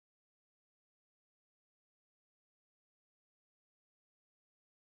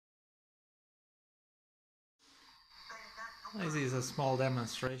This is a small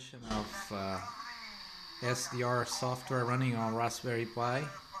demonstration of SDR software running on Raspberry Pi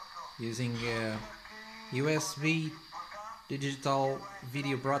using USB digital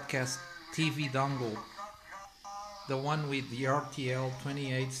video broadcast TV dongle, the one with the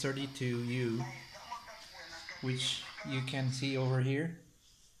RTL-2832U, which you can see over here,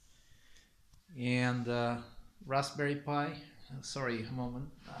 and Raspberry Pi. Sorry, a moment,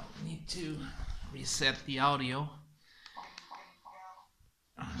 I need to reset the audio.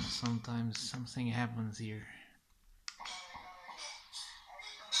 Sometimes something happens here.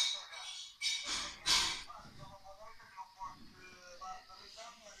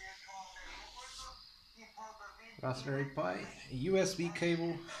 Raspberry Pi, USB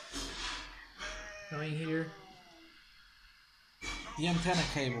cable going here. The antenna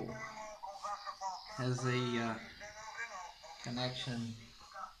cable has a connection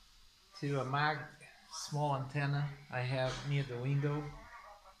to a small antenna I have near the window.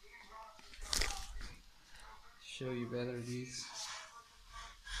 Show you better this.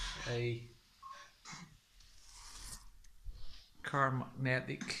 A car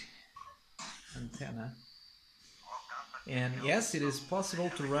magnetic antenna. And yes, it is possible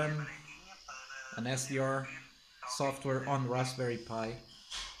to run an SDR software on Raspberry Pi.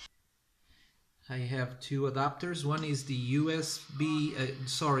 I have two adapters. One is the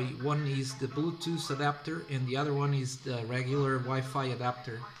one is the Bluetooth adapter and the other one is the regular Wi-Fi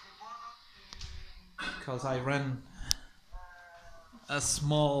adapter, because I run a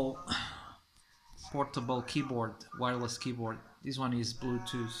small portable keyboard, wireless keyboard. This one is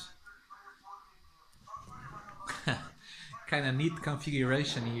Bluetooth. Kind of neat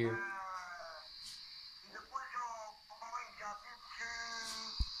configuration here.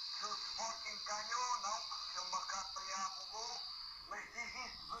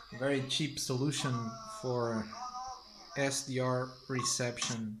 Very cheap solution for SDR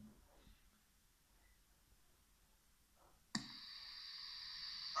reception.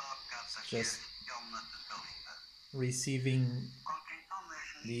 Just receiving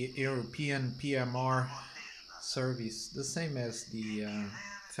the European PMR service, the same as the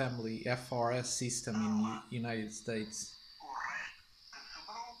family FRS system in the United States.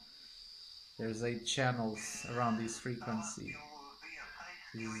 There's 8 channels around this frequency.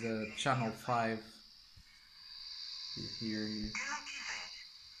 This is channel 5 here.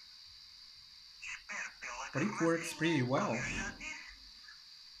 But it works pretty well.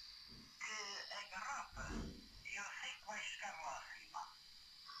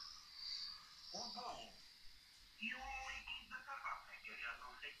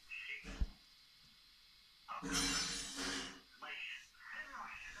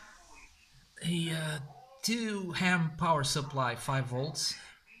 A 2 amp power supply, 5 volts.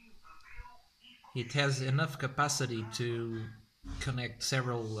 It has enough capacity to connect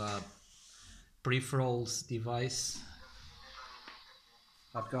several peripherals device.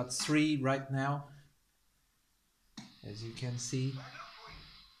 I've got 3 right now, as you can see.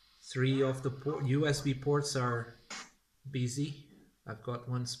 3 of the USB ports are busy. I've got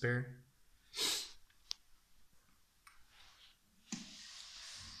 1 spare.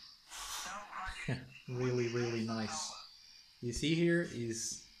 Really nice. You see here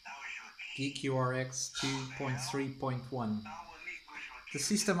is GQRX 2.3.1. The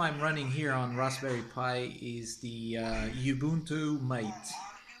system I'm running here on Raspberry Pi is the Ubuntu Mate.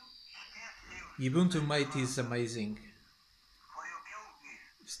 Ubuntu Mate is amazing.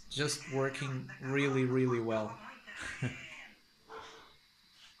 It's just working really well.